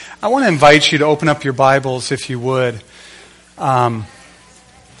I want to invite you to open up your Bibles, if you would. Actually,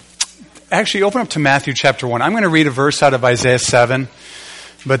 open up to Matthew chapter 1. I'm going to read a verse out of Isaiah 7,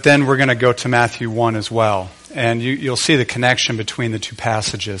 but then we're going to go to Matthew 1 as well. And you'll see the connection between the two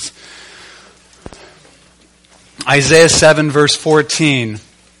passages. Isaiah 7, verse 14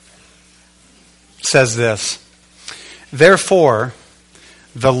 says this: "Therefore,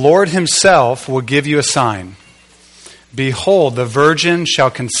 the Lord himself will give you a sign. Behold, the virgin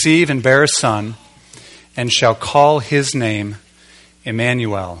shall conceive and bear a son, and shall call his name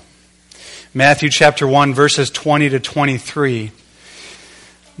Immanuel." Matthew chapter 1, verses 20 to 23.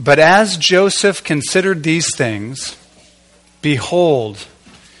 "But as Joseph considered these things, behold,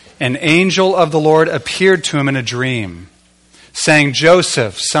 an angel of the Lord appeared to him in a dream, saying,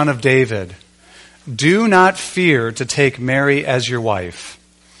 'Joseph, son of David, do not fear to take Mary as your wife,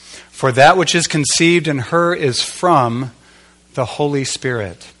 for that which is conceived in her is from the Holy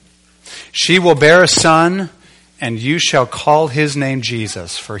Spirit. She will bear a son, and you shall call his name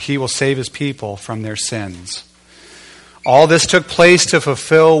Jesus, for he will save his people from their sins.' All this took place to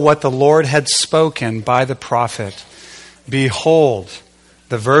fulfill what the Lord had spoken by the prophet. 'Behold,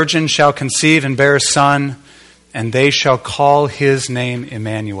 the virgin shall conceive and bear a son, and they shall call his name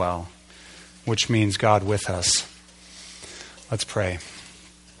Immanuel,'" which means God with us. Let's pray.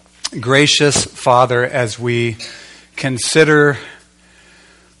 Gracious Father, as we consider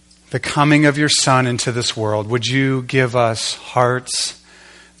the coming of your Son into this world, would you give us hearts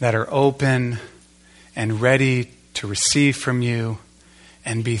that are open and ready to receive from you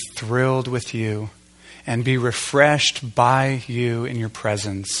and be thrilled with you and be refreshed by you in your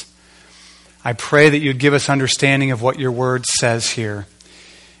presence. I pray that you'd give us understanding of what your word says here,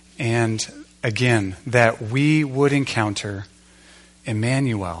 and again, that we would encounter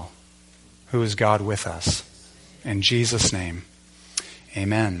Immanuel, who is God with us. In Jesus' name,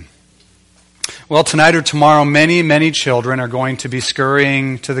 amen. Well, tonight or tomorrow, many, many children are going to be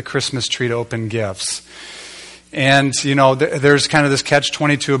scurrying to the Christmas tree to open gifts. And, you know, there's kind of this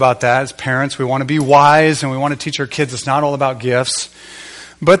catch-22 about that. As parents, we want to be wise and we want to teach our kids it's not all about gifts.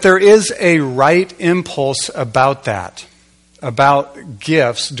 But there is a right impulse about that, about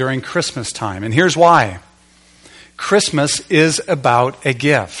gifts during Christmas time. And here's why. Christmas is about a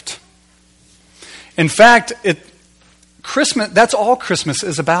gift. In fact, Christmas, that's all Christmas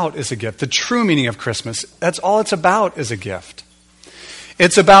is about, is a gift. The true meaning of Christmas, that's all it's about, is a gift.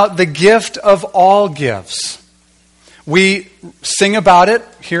 It's about the gift of all gifts. We sing about it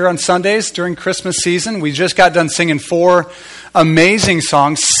here on Sundays during Christmas season. We just got done singing 4 amazing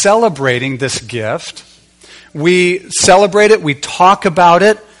songs celebrating this gift. We celebrate it, we talk about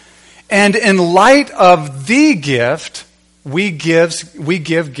it, and in light of the gift, we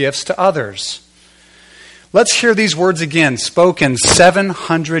give gifts to others. Let's hear these words again, spoken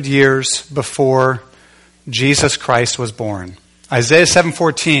 700 years before Jesus Christ was born. Isaiah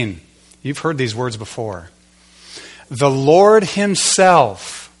 7:14. You've heard these words before. "The Lord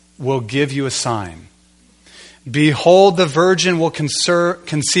himself will give you a sign. Behold, the virgin will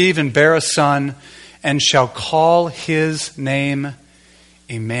conceive and bear a son, and shall call his name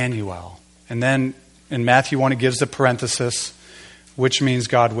Immanuel." And then in Matthew 1, it gives the parenthesis, which means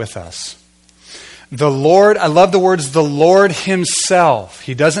God with us. The Lord, I love the words, the Lord himself.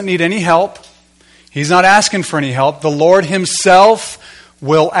 He doesn't need any help. He's not asking for any help. The Lord himself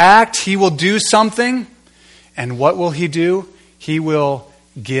will act. He will do something. And what will he do? He will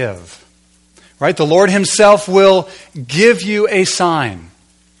give. Right? The Lord himself will give you a sign.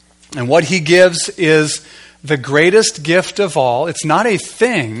 And what he gives is the greatest gift of all. It's not a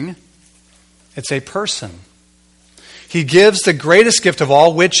thing. It's a person. He gives the greatest gift of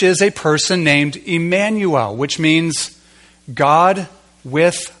all, which is a person named Immanuel, which means God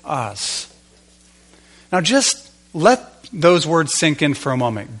with us. Now just let those words sink in for a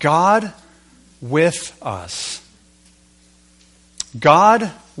moment. God with us.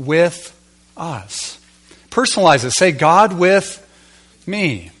 God with us. Personalize it. Say, God with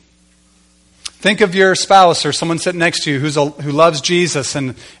me. Think of your spouse or someone sitting next to you who loves Jesus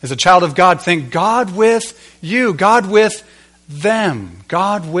and is a child of God. Think God with you. God with them.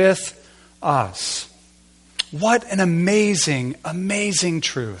 God with us. What an amazing, amazing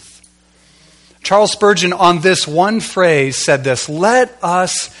truth. Charles Spurgeon on this one phrase said this: "Let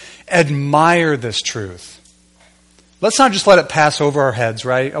us admire this truth." Let's not just let it pass over our heads,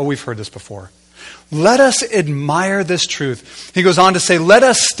 right? Oh, we've heard this before. Let us admire this truth. He goes on to say, "Let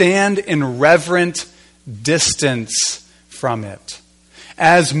us stand in reverent distance from it,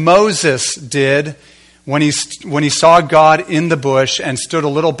 as Moses did when he saw God in the bush and stood a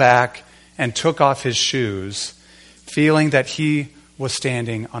little back and took off his shoes, feeling that he was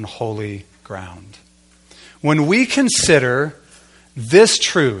standing on holy ground. When we consider this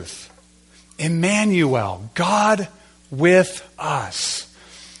truth, Immanuel, God with us,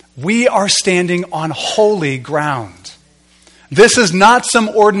 we are standing on holy ground. This is not some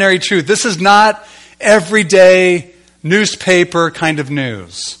ordinary truth. This is not everyday newspaper kind of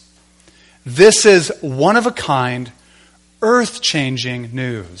news. This is one-of-a-kind, earth-changing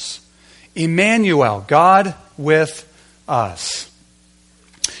news. Immanuel, God with us.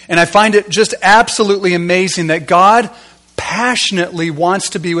 And I find it just absolutely amazing that God passionately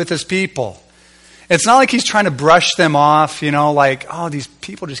wants to be with his people. It's not like he's trying to brush them off, like, oh, these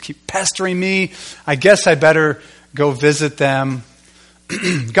people just keep pestering me. I guess I better go visit them.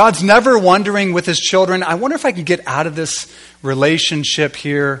 God's never wondering with his children, I wonder if I can get out of this relationship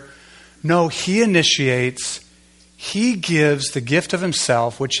here. No, he initiates. He gives the gift of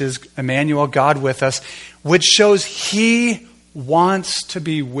himself, which is Immanuel, God with us, which shows he wants to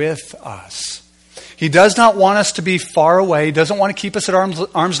be with us. He does not want us to be far away. He doesn't want to keep us at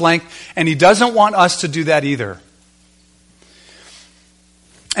arm's length, and he doesn't want us to do that either.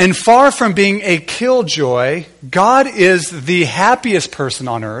 And far from being a killjoy, God is the happiest person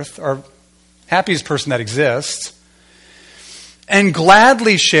on earth, or happiest person that exists, and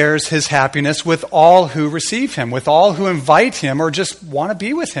gladly shares his happiness with all who receive him, with all who invite him or just want to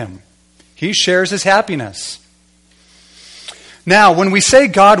be with him. He shares his happiness. Now, when we say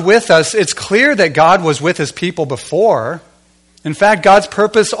God with us, it's clear that God was with his people before. In fact, God's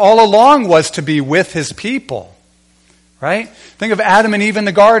purpose all along was to be with his people. Right? Think of Adam and Eve in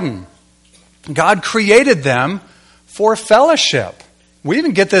the garden. God created them for fellowship. We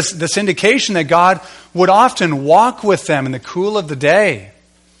even get this indication that God would often walk with them in the cool of the day,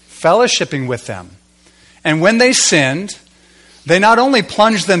 fellowshipping with them. And when they sinned, they not only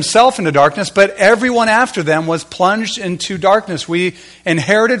plunged themselves into darkness, but everyone after them was plunged into darkness. We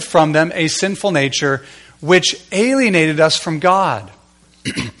inherited from them a sinful nature which alienated us from God.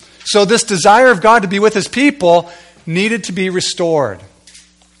 So this desire of God to be with his people needed to be restored.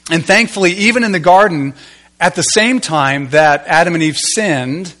 And thankfully, even in the garden, at the same time that Adam and Eve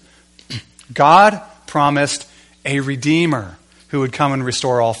sinned, God promised a Redeemer who would come and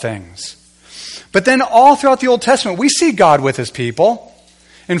restore all things. But then all throughout the Old Testament, we see God with his people.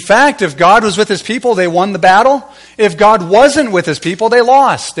 In fact, if God was with his people, they won the battle. If God wasn't with his people, they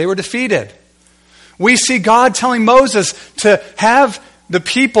lost. They were defeated. We see God telling Moses to have the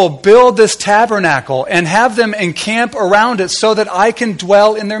people build this tabernacle and have them encamp around it so that I can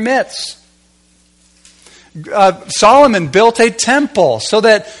dwell in their midst. Solomon built a temple so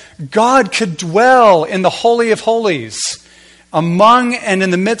that God could dwell in the Holy of Holies among and in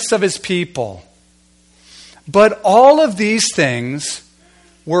the midst of his people. But all of these things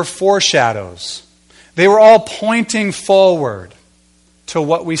were foreshadows. They were all pointing forward to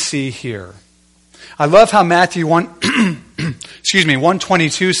what we see here. I love how Matthew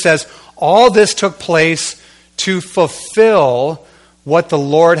 122 says, all this took place to fulfill what the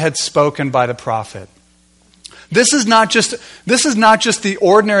Lord had spoken by the prophet. This is not just the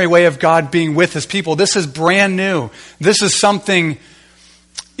ordinary way of God being with his people. This is brand new. This is something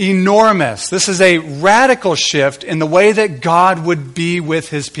enormous. This is a radical shift in the way that God would be with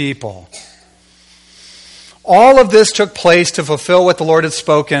his people. All of this took place to fulfill what the Lord had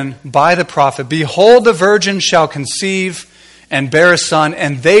spoken by the prophet. Behold, the virgin shall conceive and bear a son,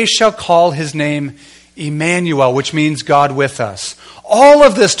 and they shall call his name Immanuel, which means God with us. All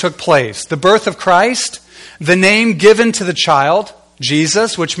of this took place. The birth of Christ, the name given to the child,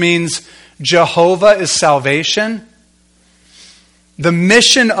 Jesus, which means Jehovah is salvation. The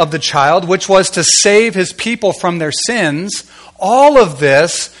mission of the child, which was to save his people from their sins. All of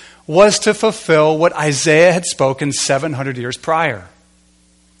this was to fulfill what Isaiah had spoken 700 years prior.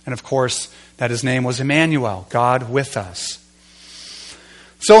 And of course, that his name was Immanuel, God with us.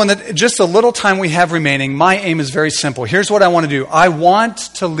 So in just the little time we have remaining, my aim is very simple. Here's what I want to do. I want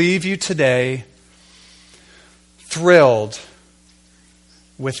to leave you today thrilled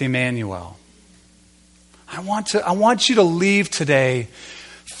with Immanuel. I want you to leave today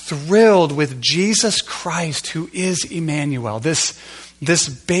thrilled with Jesus Christ, who is Immanuel, this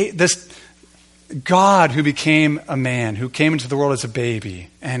God who became a man, who came into the world as a baby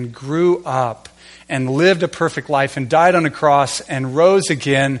and grew up and lived a perfect life and died on a cross and rose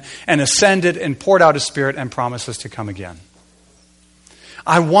again and ascended and poured out his Spirit and promises to come again.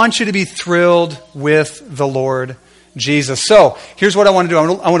 I want you to be thrilled with the Lord Jesus. So here's what I want to do.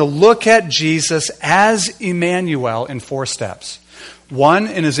 I want to look at Jesus as Immanuel in 4 steps. 1,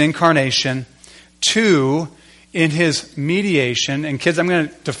 in his incarnation. 2, in his mediation. And kids, I'm going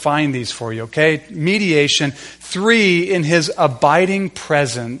to define these for you, okay? Mediation. 3, in his abiding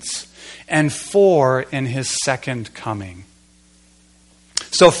presence. And 4, in his second coming.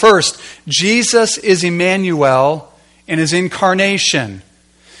 So first, Jesus is Immanuel in his incarnation.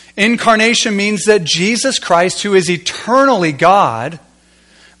 Incarnation means that Jesus Christ, who is eternally God,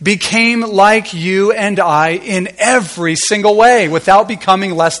 became like you and I in every single way without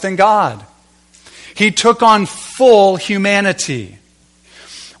becoming less than God. He took on full humanity.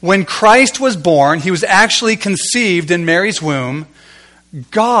 When Christ was born, he was actually conceived in Mary's womb.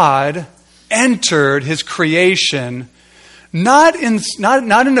 God entered his creation, not in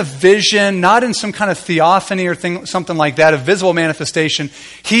a vision, not in some kind of theophany or something like that, a visible manifestation.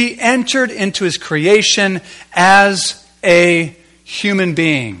 He entered into his creation as a human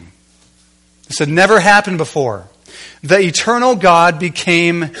being. This had never happened before. The eternal God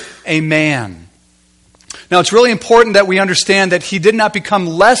became a man. Now, it's really important that we understand that he did not become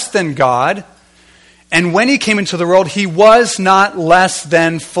less than God. And when he came into the world, he was not less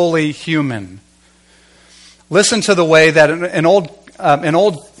than fully human. Listen to the way that an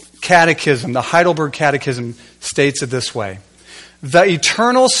old catechism, the Heidelberg Catechism, states it this way. The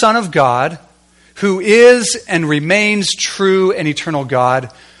eternal Son of God, who is and remains true and eternal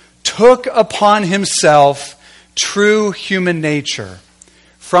God, took upon himself true human nature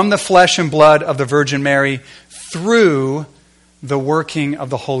from the flesh and blood of the Virgin Mary through the working of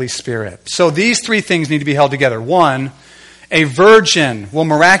the Holy Spirit. So these 3 things need to be held together. 1, a virgin will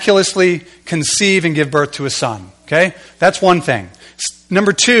miraculously conceive and give birth to a son. Okay? That's one thing.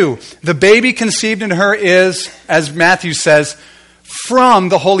 Number 2, the baby conceived in her is, as Matthew says, from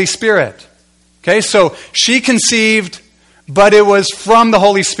the Holy Spirit. Okay? So she conceived, but it was from the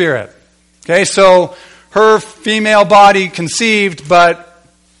Holy Spirit. Okay? So her female body conceived, but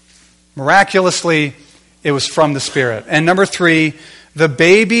miraculously it was from the Spirit. And number 3, the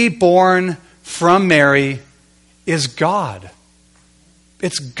baby born from Mary is God.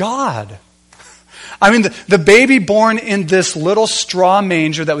 It's God. I mean, the baby born in this little straw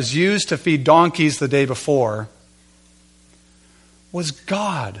manger that was used to feed donkeys the day before was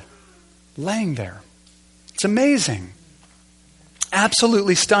God laying there. It's amazing.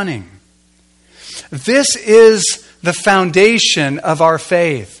 Absolutely stunning. This is the foundation of our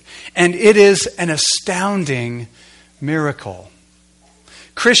faith, and it is an astounding miracle.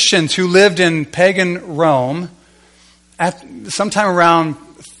 Christians who lived in pagan Rome at sometime around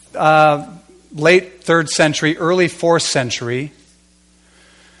late 3rd century, early 4th century,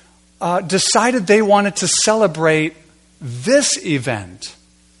 decided they wanted to celebrate this event,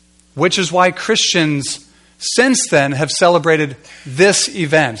 which is why Christians since then have celebrated this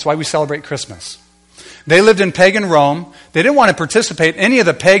event. It's why we celebrate Christmas. They lived in pagan Rome. They didn't want to participate in any of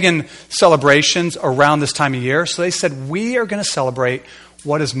the pagan celebrations around this time of year, so they said, we are going to celebrate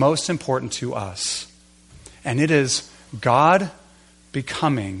what is most important to us. And it is God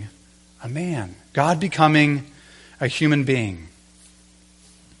becoming a man. God becoming a human being.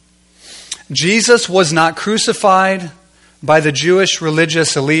 Jesus was not crucified by the Jewish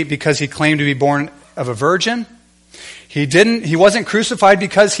religious elite because he claimed to be born of a virgin. He wasn't crucified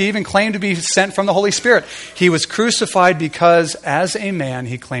because he even claimed to be sent from the Holy Spirit. He was crucified because as a man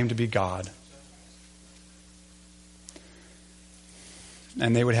he claimed to be God.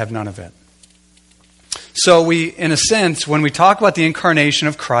 And they would have none of it. So we, in a sense, when we talk about the incarnation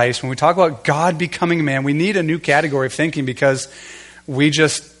of Christ, when we talk about God becoming a man, we need a new category of thinking because we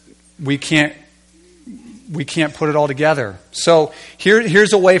can't put it all together. So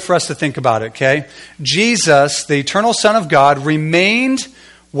here's a way for us to think about it, okay? Jesus, the eternal Son of God, remained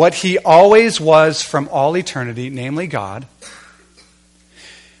what he always was from all eternity, namely God.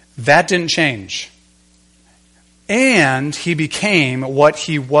 That didn't change. And he became what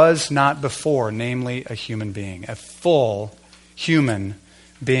he was not before, namely a human being, a full human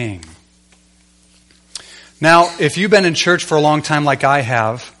being. Now, if you've been in church for a long time like I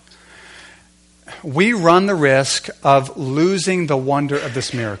have, we run the risk of losing the wonder of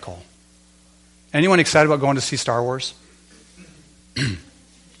this miracle. Anyone excited about going to see Star Wars?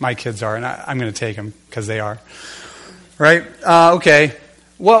 My kids are, and I'm going to take them because they are. Right? Okay.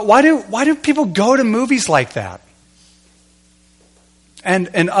 Well, why do people go to movies like that?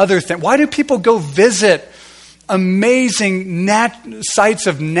 And other things. Why do people go visit amazing sites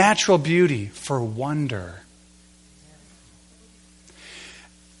of natural beauty? For wonder.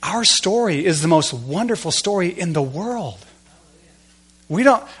 Our story is the most wonderful story in the world. We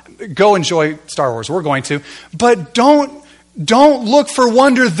don't go enjoy Star Wars. We're going to. But don't look for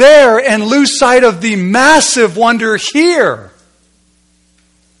wonder there and lose sight of the massive wonder here.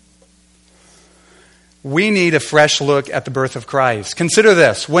 we need a fresh look at the birth of Christ. Consider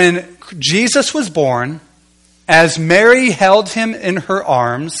this. When Jesus was born, as Mary held him in her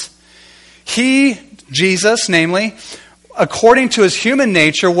arms, he, Jesus, namely, according to his human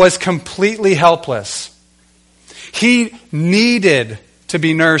nature, was completely helpless. He needed to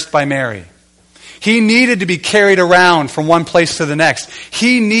be nursed by Mary. He needed to be carried around from one place to the next.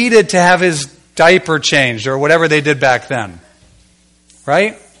 He needed to have his diaper changed or whatever they did back then.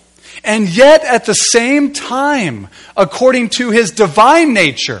 Right? And yet at the same time, according to his divine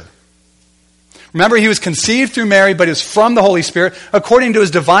nature, remember he was conceived through Mary, but he was from the Holy Spirit. According to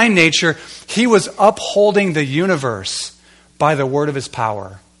his divine nature, he was upholding the universe by the word of his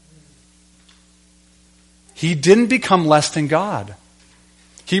power. He didn't become less than God.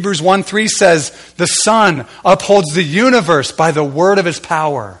 Hebrews 1:3 says, the Son upholds the universe by the word of his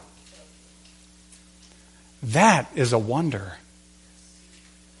power. That is a wonder.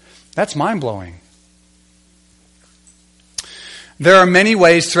 That's mind-blowing. There are many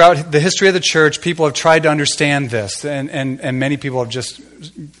ways throughout the history of the church people have tried to understand this, and many people have just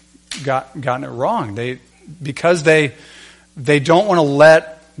gotten it wrong. Because they don't want to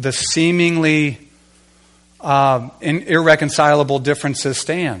let the seemingly irreconcilable differences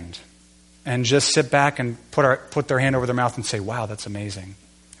stand and just sit back and put their hand over their mouth and say, wow, that's amazing.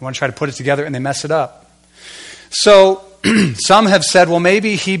 They want to try to put it together and they mess it up. So some have said, well,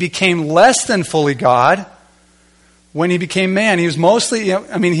 maybe he became less than fully God when he became man. He was mostly,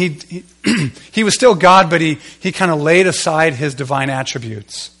 he was still God, but he kind of laid aside his divine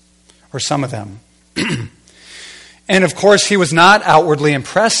attributes, or some of them. And of course, he was not outwardly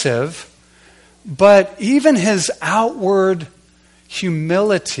impressive, but even his outward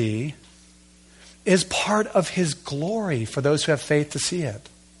humility is part of his glory for those who have faith to see it.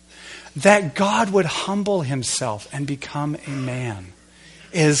 That God would humble himself and become a man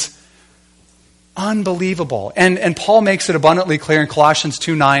is unbelievable. And Paul makes it abundantly clear in Colossians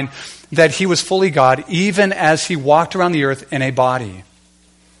 2:9 that he was fully God even as he walked around the earth in a body.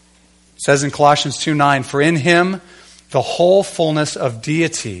 It says in Colossians 2:9, for in him the whole fullness of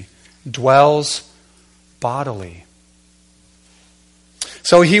deity dwells bodily.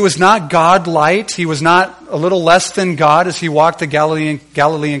 So he was not God-light. He was not a little less than God as he walked the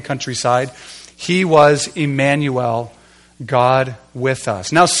Galilean countryside. He was Immanuel, God with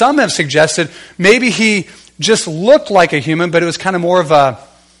us. Now some have suggested maybe he just looked like a human, but it was kind of more of a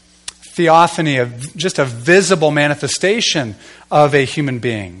theophany, of just a visible manifestation of a human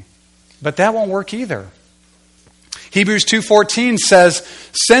being. But that won't work either. Hebrews 2:14 says,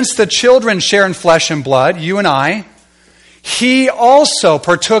 since the children share in flesh and blood, you and I, he also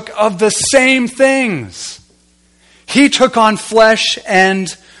partook of the same things. He took on flesh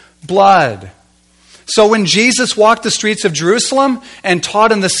and blood. So when Jesus walked the streets of Jerusalem and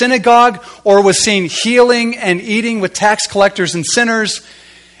taught in the synagogue, or was seen healing and eating with tax collectors and sinners,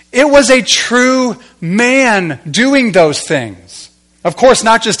 it was a true man doing those things. Of course,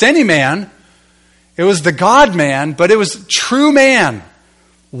 not just any man. It was the God-man, but it was true man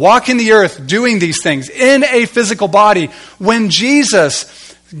walking the earth doing these things in a physical body. When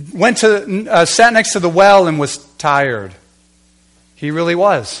Jesus sat next to the well and was tired, he really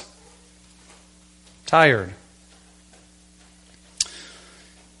was tired.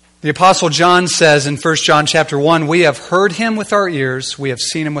 The Apostle John says in 1 John chapter 1, we have heard him with our ears, we have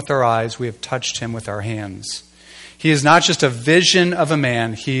seen him with our eyes, we have touched him with our hands. He is not just a vision of a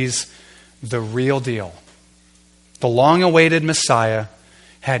man, he's the real deal. The long-awaited Messiah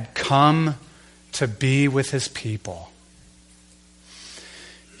had come to be with his people.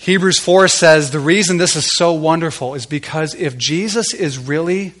 Hebrews 4 says the reason this is so wonderful is because if Jesus is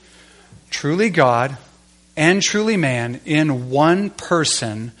really, truly God and truly man in one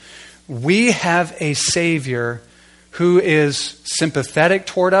person, we have a Savior who is sympathetic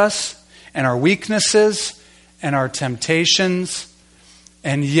toward us and our weaknesses and our temptations,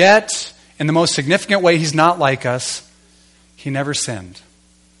 and yet, in the most significant way, he's not like us. He never sinned.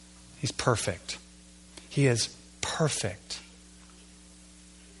 He's perfect. He is perfect.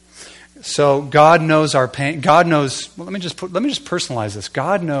 So God knows our pain. God knows, well, let me just personalize this.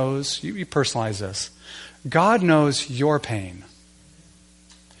 God knows, you personalize this. God knows your pain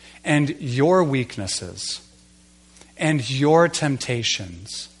and your weaknesses and your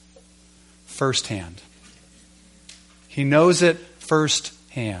temptations firsthand. He knows it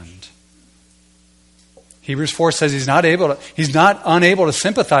firsthand. Hebrews 4 says he's not unable to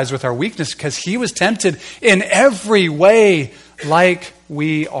sympathize with our weakness because he was tempted in every way like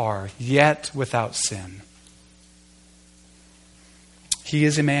we are, yet without sin. He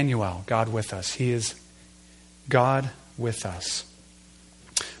is Immanuel, God with us. He is God with us.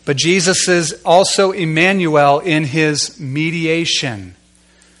 But Jesus is also Immanuel in his mediation.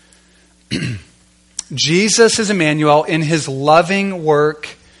 Jesus is Immanuel in his loving work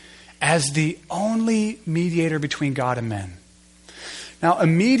as the only mediator between God and men. Now, a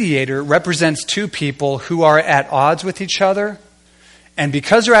mediator represents two people who are at odds with each other, and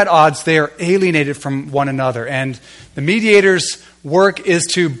because they're at odds, they are alienated from one another. And the mediator's work is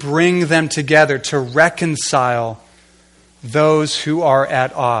to bring them together, to reconcile those who are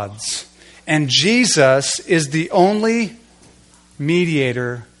at odds. And Jesus is the only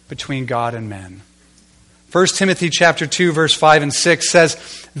mediator between God and men. 1 Timothy chapter 2, verse 5 and 6 says,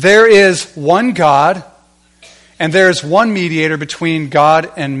 "There is one God, and there is one mediator between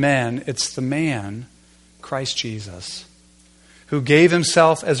God and men. It's the man, Christ Jesus, who gave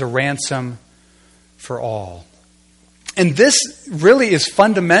himself as a ransom for all." And this really is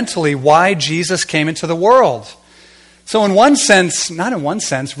fundamentally why Jesus came into the world. So in one sense, not in one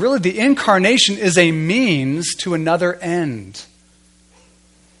sense, really the incarnation is a means to another end.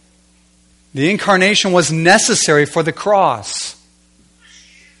 The incarnation was necessary for the cross.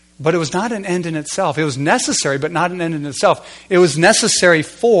 But it was not an end in itself. It was necessary, but not an end in itself. It was necessary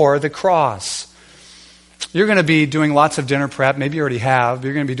for the cross. You're going to be doing lots of dinner prep. Maybe you already have.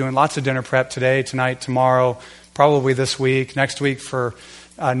 You're going to be doing lots of dinner prep today, tonight, tomorrow, probably this week, next week for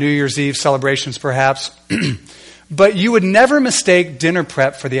New Year's Eve celebrations perhaps. But you would never mistake dinner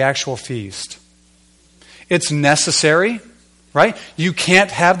prep for the actual feast. It's necessary, right? You can't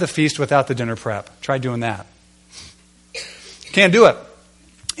have the feast without the dinner prep. Try doing that. Can't do it.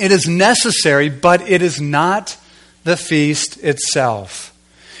 It is necessary, but it is not the feast itself.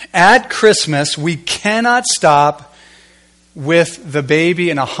 At Christmas, we cannot stop with the baby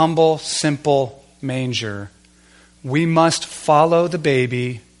in a humble, simple manger. We must follow the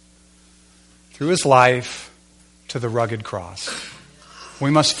baby through his life to the rugged cross. We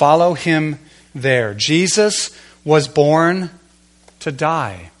must follow him there. Jesus was born to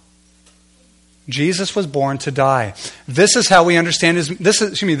die. Jesus was born to die. This is how we understand this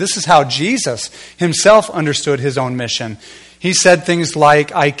is how Jesus himself understood his own mission. He said things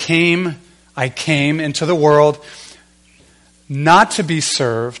like, I came into the world not to be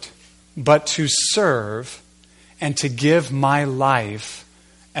served, but to serve and to give my life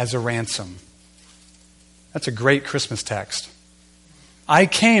as a ransom. That's a great Christmas text. I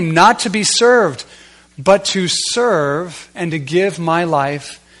came not to be served, but to serve and to give my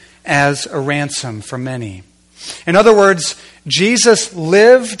life as a ransom for many. In other words, Jesus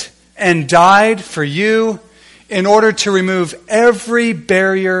lived and died for you in order to remove every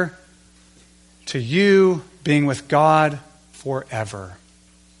barrier to you being with God forever.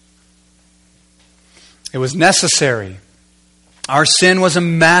 It was necessary. Our sin was a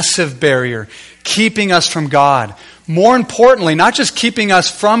massive barrier, keeping us from God. More importantly, not just keeping us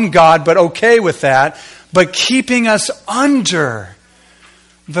from God, but okay with that, but keeping us under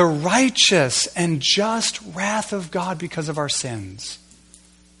the righteous and just wrath of God because of our sins.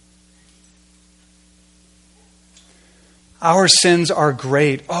 Our sins are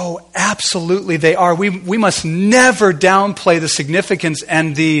great. Oh, absolutely they are. We must never downplay the significance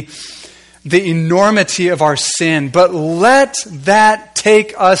and the enormity of our sin. But let that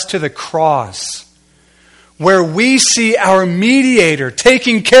take us to the cross, where we see our mediator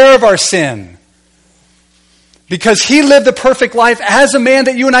taking care of our sin. Because he lived the perfect life as a man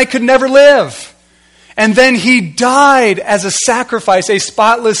that you and I could never live. And then he died as a sacrifice, a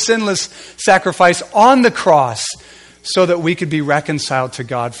spotless, sinless sacrifice on the cross, so that we could be reconciled to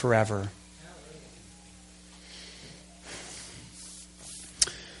God forever.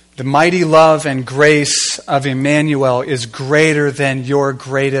 The mighty love and grace of Immanuel is greater than your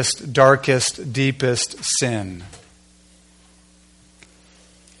greatest, darkest, deepest sin.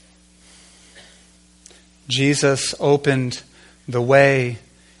 Jesus opened the way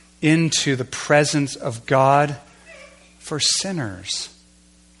into the presence of God for sinners.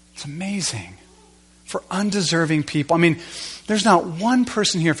 It's amazing. For undeserving people. I mean, there's not one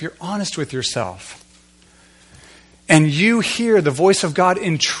person here, if you're honest with yourself, and you hear the voice of God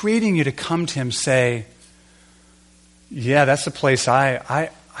entreating you to come to him, say, yeah, that's the place I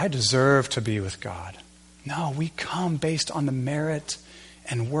deserve to be with God. No, we come based on the merit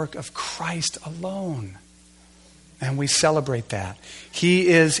and work of Christ alone. And we celebrate that. He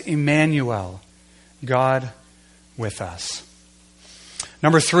is Immanuel, God with us.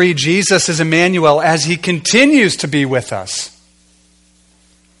 Number 3, Jesus is Immanuel as he continues to be with us.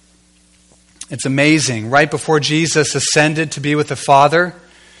 It's amazing. Right before Jesus ascended to be with the Father,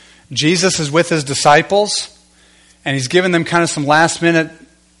 Jesus is with his disciples, and he's given them kind of some last-minute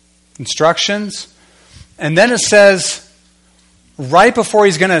instructions. And then it says, right before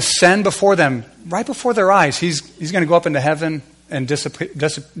he's going to ascend before them, right before their eyes, he's going to go up into heaven and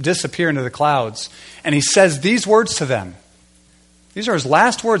disappear into the clouds. And he says these words to them. These are his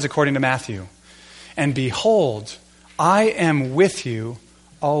last words according to Matthew. And behold, I am with you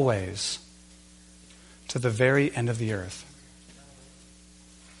always to the very end of the earth.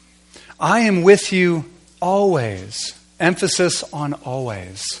 I am with you always. Emphasis on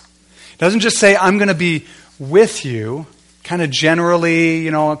always. It doesn't just say I'm going to be with you, kind of generally,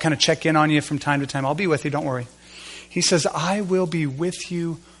 kind of check in on you from time to time. I'll be with you, don't worry. He says, I will be with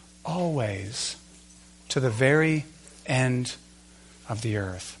you always to the very end of the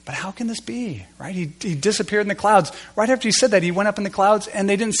earth. But how can this be, right? He disappeared in the clouds. Right after he said that, he went up in the clouds and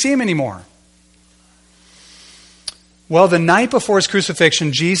they didn't see him anymore. Well, the night before his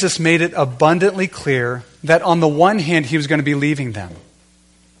crucifixion, Jesus made it abundantly clear that on the one hand, he was going to be leaving them,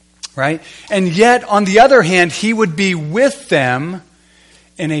 right? And yet, on the other hand, he would be with them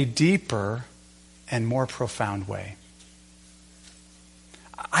in a deeper and more profound way.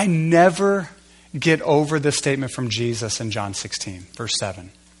 I never get over this statement from Jesus in John 16, verse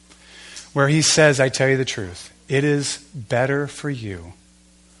 7, where he says, I tell you the truth, it is better for you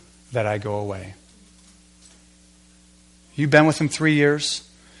that I go away. You've been with him 3 years.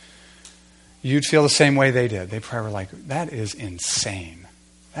 You'd feel the same way they did. They probably were like, that is insane.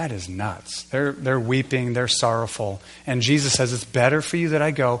 That is nuts. They're weeping. They're sorrowful. And Jesus says, it's better for you that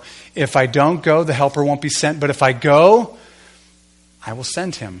I go. If I don't go, the helper won't be sent. But if I go, I will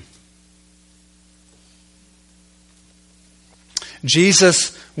send him.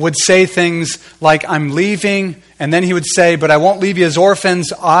 Jesus would say things like, I'm leaving. And then he would say, but I won't leave you as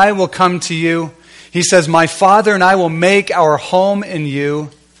orphans. I will come to you. He says, my Father and I will make our home in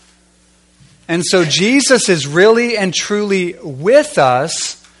you. And so Jesus is really and truly with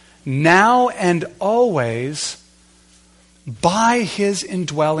us now and always by his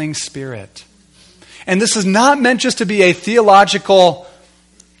indwelling Spirit. And this is not meant just to be a theological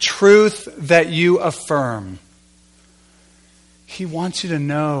truth that you affirm. He wants you to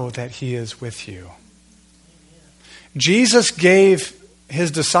know that he is with you. Jesus gave his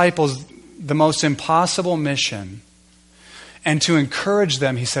disciples the most impossible mission. And to encourage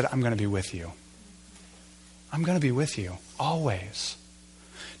them, he said, I'm going to be with you. I'm going to be with you always.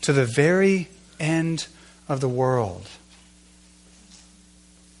 To the very end of the world.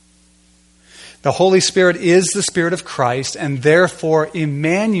 The Holy Spirit is the Spirit of Christ, and therefore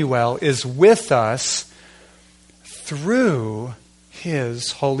Immanuel is with us through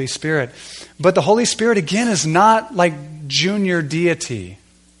his Holy Spirit. But the Holy Spirit, again, is not like junior deity.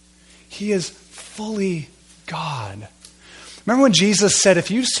 He is fully God. Remember when Jesus said, if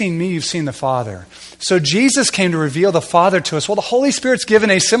you've seen me, you've seen the Father. So Jesus came to reveal the Father to us. Well, the Holy Spirit's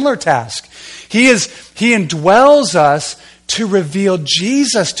given a similar task. He indwells us to reveal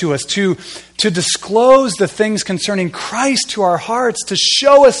Jesus to us, to disclose the things concerning Christ to our hearts, to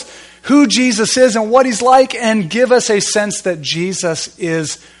show us who Jesus is and what he's like, and give us a sense that Jesus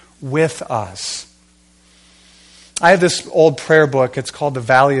is with us. I have this old prayer book. It's called The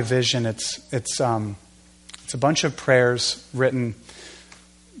Valley of Vision. It's a bunch of prayers written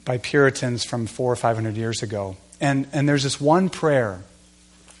by Puritans from 400 or 500 years ago. And there's this one prayer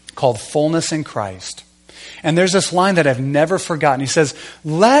called Fullness in Christ. And there's this line that I've never forgotten. He says,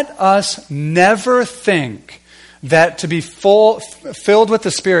 let us never think that to be filled with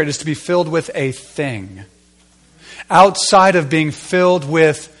the Spirit is to be filled with a thing outside of being filled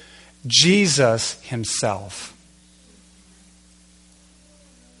with Jesus himself.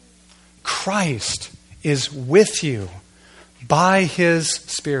 Christ is with you by his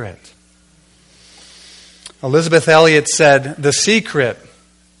Spirit. Elizabeth Elliot said, the secret,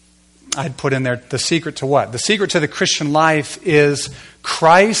 I'd put in there, the secret to what? The secret to the Christian life is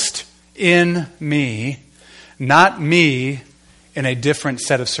Christ in me, not me in a different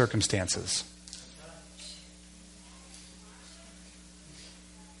set of circumstances.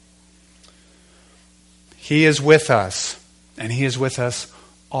 He is with us, and he is with us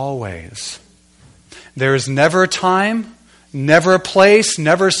always. There is never a time, never a place,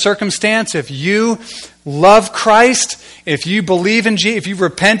 never a circumstance. If you love Christ, if you believe in Jesus, if you've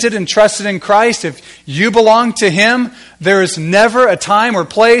repented and trusted in Christ, if you belong to him, there is never a time or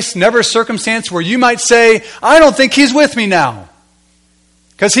place, never a circumstance where you might say, I don't think he's with me now.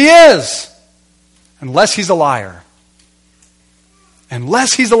 Because he is. Unless he's a liar.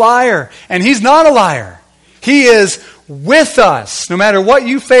 Unless he's a liar. And he's not a liar. He is with us. No matter what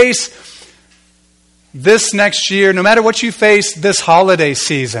you face this next year, no matter what you face this holiday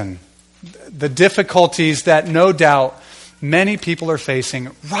season, the difficulties that no doubt many people are facing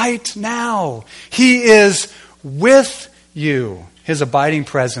right now, he is with you. His abiding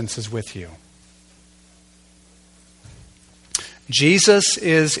presence is with you. Jesus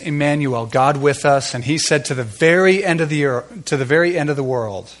is Immanuel, God with us, and he said to the very end of the earth, to the very end of the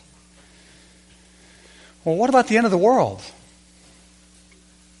world. Well, what about the end of the world?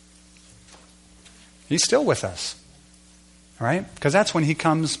 He's still with us, right? Because that's when he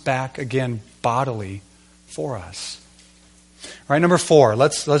comes back again bodily for us. All right, number 4,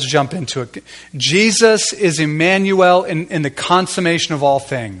 let's jump into it. Jesus is Immanuel in the consummation of all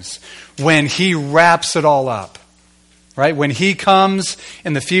things, when he wraps it all up. Right? When he comes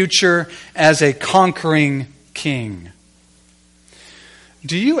in the future as a conquering king.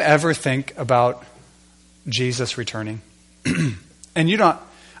 Do you ever think about Jesus returning? And you don't,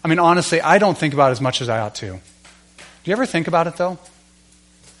 honestly, I don't think about it as much as I ought to. Do you ever think about it though?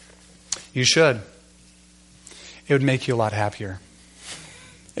 You should. It would make you a lot happier.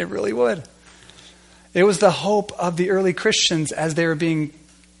 It really would. It was the hope of the early Christians as they were being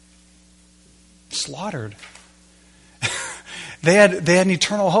slaughtered. They had an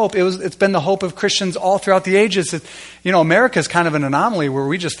eternal hope. It's been the hope of Christians all throughout the ages. America is kind of an anomaly where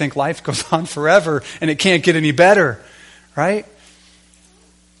we just think life goes on forever and it can't get any better, right?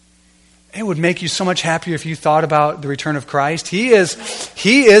 It would make you so much happier if you thought about the return of Christ. He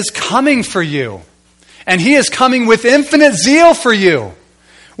is coming for you. And he is coming with infinite zeal for you,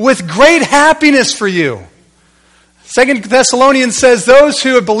 with great happiness for you. 2 Thessalonians says, those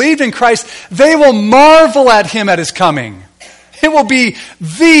who have believed in Christ, they will marvel at him at his coming. It will be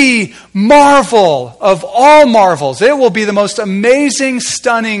the marvel of all marvels. It will be the most amazing,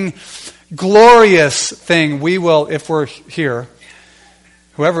 stunning, glorious thing we will, if we're here,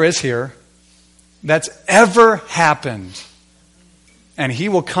 whoever is here, that's ever happened. And he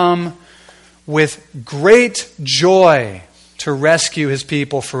will come with great joy to rescue his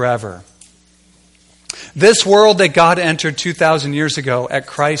people forever. This world that God entered 2,000 years ago at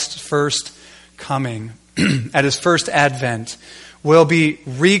Christ's first coming, at his first advent, will be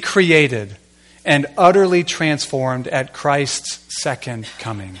recreated and utterly transformed at Christ's second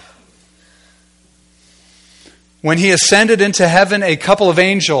coming. When he ascended into heaven, a couple of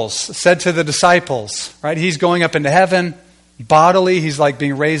angels said to the disciples, right? He's going up into heaven bodily. He's like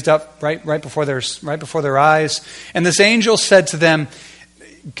being raised up right before their eyes. And this angel said to them,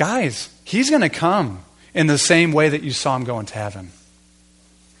 guys, he's going to come in the same way that you saw him go into heaven.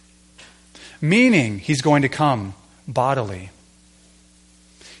 Meaning, he's going to come bodily.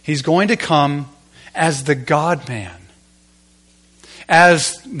 He's going to come as the God-man.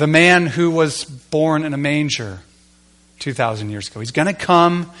 As the man who was born in a manger 2,000 years ago. He's going to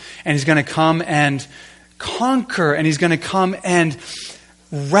come, and he's going to come and conquer, and he's going to come and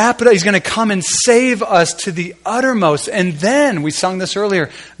wrap it up. He's going to come and save us to the uttermost. And then, we sung this earlier,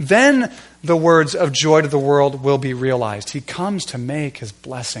 then the words of joy to the world will be realized. He comes to make his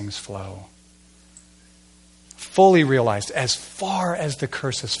blessings flow. Fully realized as far as the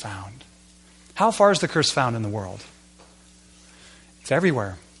curse is found. How far is the curse found in the world? It's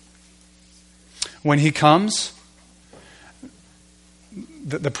everywhere. When he comes,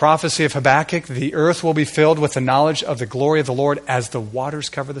 the prophecy of Habakkuk, the earth will be filled with the knowledge of the glory of the Lord as the waters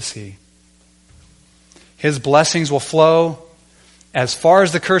cover the sea. His blessings will flow as far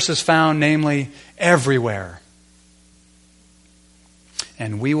as the curse is found, namely everywhere.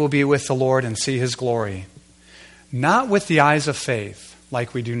 And we will be with the Lord and see his glory. Not with the eyes of faith,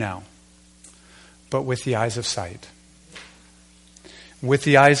 like we do now, but with the eyes of sight. With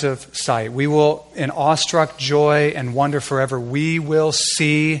the eyes of sight. We will, in awestruck joy and wonder forever, we will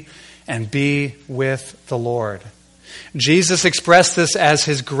see and be with the Lord. Jesus expressed this as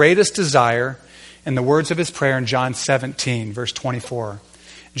his greatest desire in the words of his prayer in John 17, verse 24.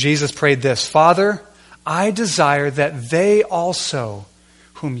 Jesus prayed this, Father, I desire that they also,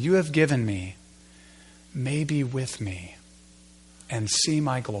 whom you have given me, may be with me and see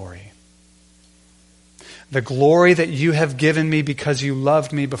my glory. The glory that you have given me because you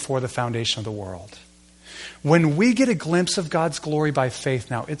loved me before the foundation of the world. When we get a glimpse of God's glory by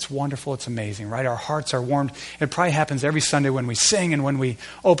faith now, it's wonderful, it's amazing, right? Our hearts are warmed. It probably happens every Sunday when we sing and when we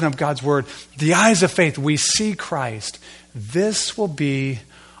open up God's word. The eyes of faith, we see Christ. This will be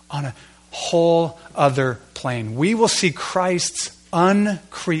on a whole other plane. We will see Christ's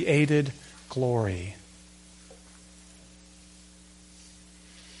uncreated glory.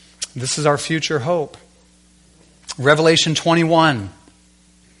 This is our future hope. Revelation 21.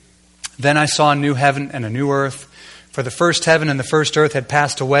 Then I saw a new heaven and a new earth, for the first heaven and the first earth had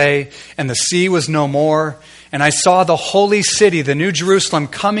passed away, and the sea was no more. And I saw the holy city, the new Jerusalem,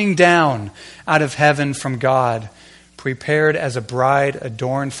 coming down out of heaven from God, prepared as a bride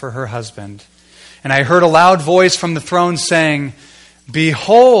adorned for her husband. And I heard a loud voice from the throne saying,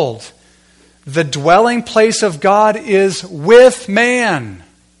 "Behold, the dwelling place of God is with man."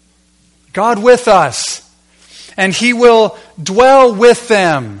 God with us. And He will dwell with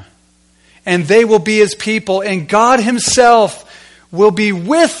them. And they will be His people. And God Himself will be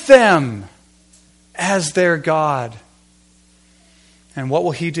with them as their God. And what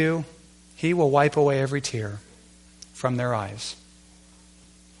will He do? He will wipe away every tear from their eyes.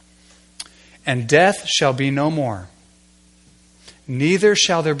 And death shall be no more. Neither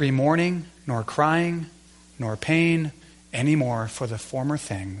shall there be mourning, nor crying, nor pain any more, for the former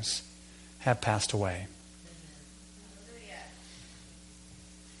things have passed away.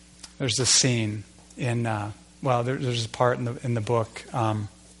 There's this scene in, there's a part in the book,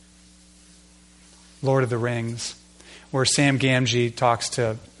 Lord of the Rings, where Sam Gamgee talks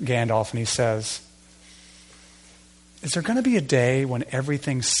to Gandalf and he says, "Is there going to be a day when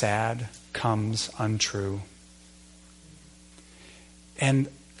everything sad comes untrue? And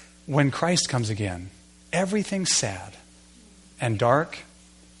when Christ comes again, everything sad and dark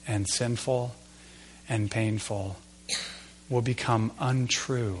and sinful and painful will become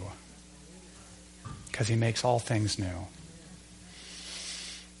untrue because He makes all things new."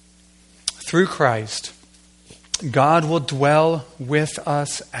 Through Christ, God will dwell with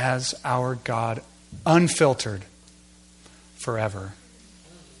us as our God, unfiltered, forever.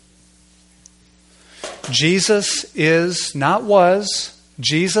 Jesus is, not was,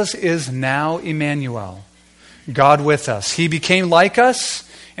 Jesus is now Immanuel, God with us. He became like us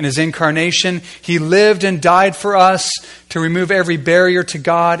in His incarnation. He lived and died for us to remove every barrier to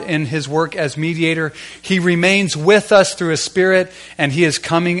God in His work as mediator. He remains with us through His Spirit, and He is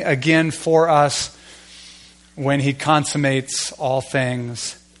coming again for us when He consummates all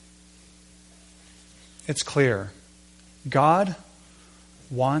things. It's clear. God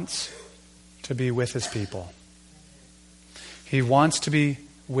wants to be with His people. He wants to be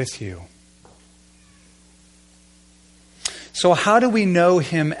with you. So how do we know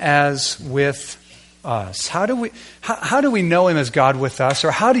Him as with us? How do we know Him as God with us?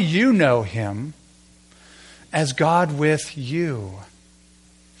 Or how do you know Him as God with you?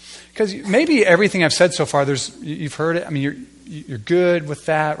 Because maybe everything I've said so far, you've heard it. I mean, you're good with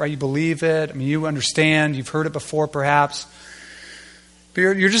that, right? You believe it. I mean, you understand. You've heard it before, perhaps. But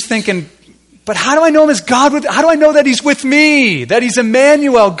you're just thinking, but how do I know Him as God with? How do I know that He's with me? That He's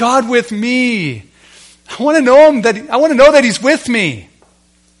Immanuel, God with me? I want to know Him. I want to know that He's with me.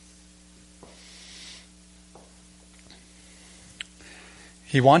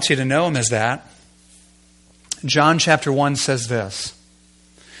 He wants you to know Him as that. John chapter 1 says this: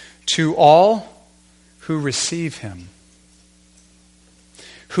 "To all who receive Him,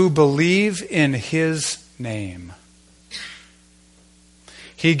 who believe in His name,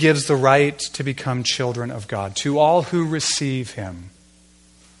 He gives the right to become children of God." To all who receive Him.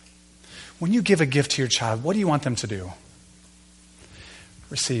 When you give a gift to your child, what do you want them to do?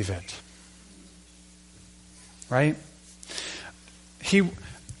 Receive it. Right?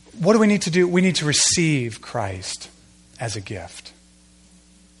 What do we need to do? We need to receive Christ as a gift.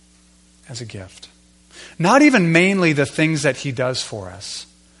 As a gift. Not even mainly the things that He does for us,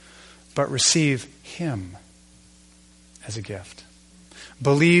 but receive Him as a gift.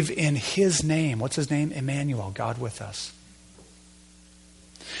 Believe in His name. What's His name? Immanuel, God with us.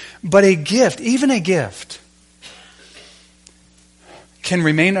 But a gift, even a gift, can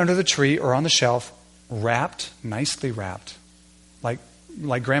remain under the tree or on the shelf, wrapped, nicely wrapped,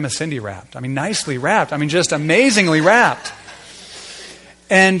 like Grandma Cindy wrapped. I mean, nicely wrapped. I mean, just amazingly wrapped.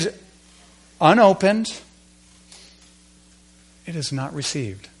 And unopened, it is not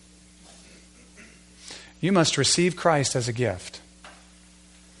received. You must receive Christ as a gift.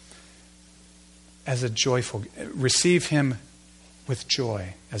 As a joyful, receive Him with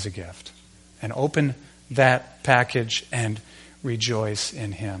joy as a gift. And open that package and rejoice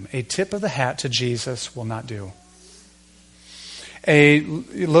in Him. A tip of the hat to Jesus will not do. A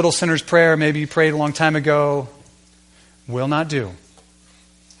little sinner's prayer, maybe you prayed a long time ago, will not do.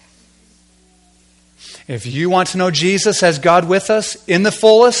 If you want to know Jesus as God with us in the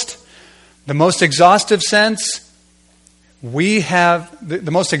fullest, the most exhaustive sense, we have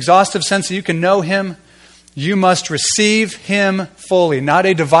the most exhaustive sense that you can know Him, you must receive Him fully. Not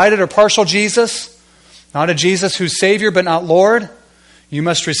a divided or partial Jesus, not a Jesus who's Savior but not Lord. You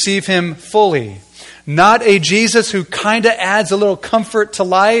must receive Him fully. Not a Jesus who kind of adds a little comfort to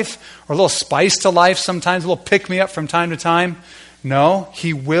life or a little spice to life sometimes, a little pick-me-up from time to time. No,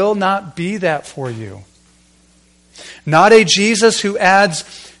 He will not be that for you. Not a Jesus who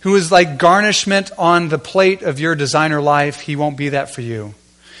is like garnishment on the plate of your designer life. He won't be that for you.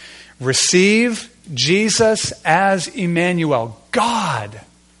 Receive Jesus as Immanuel, God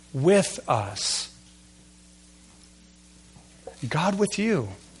with us. God with you.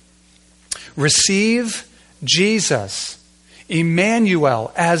 Receive Jesus,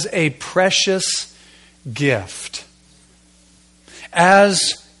 Immanuel, as a precious gift,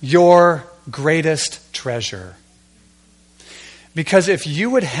 as your greatest treasure. Because if you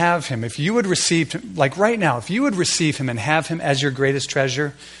would have him, if you would receive him, like right now, if you would receive him and have him as your greatest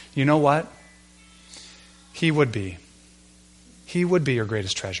treasure, you know what? He would be. He would be your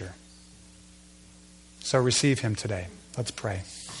greatest treasure. So receive him today. Let's pray.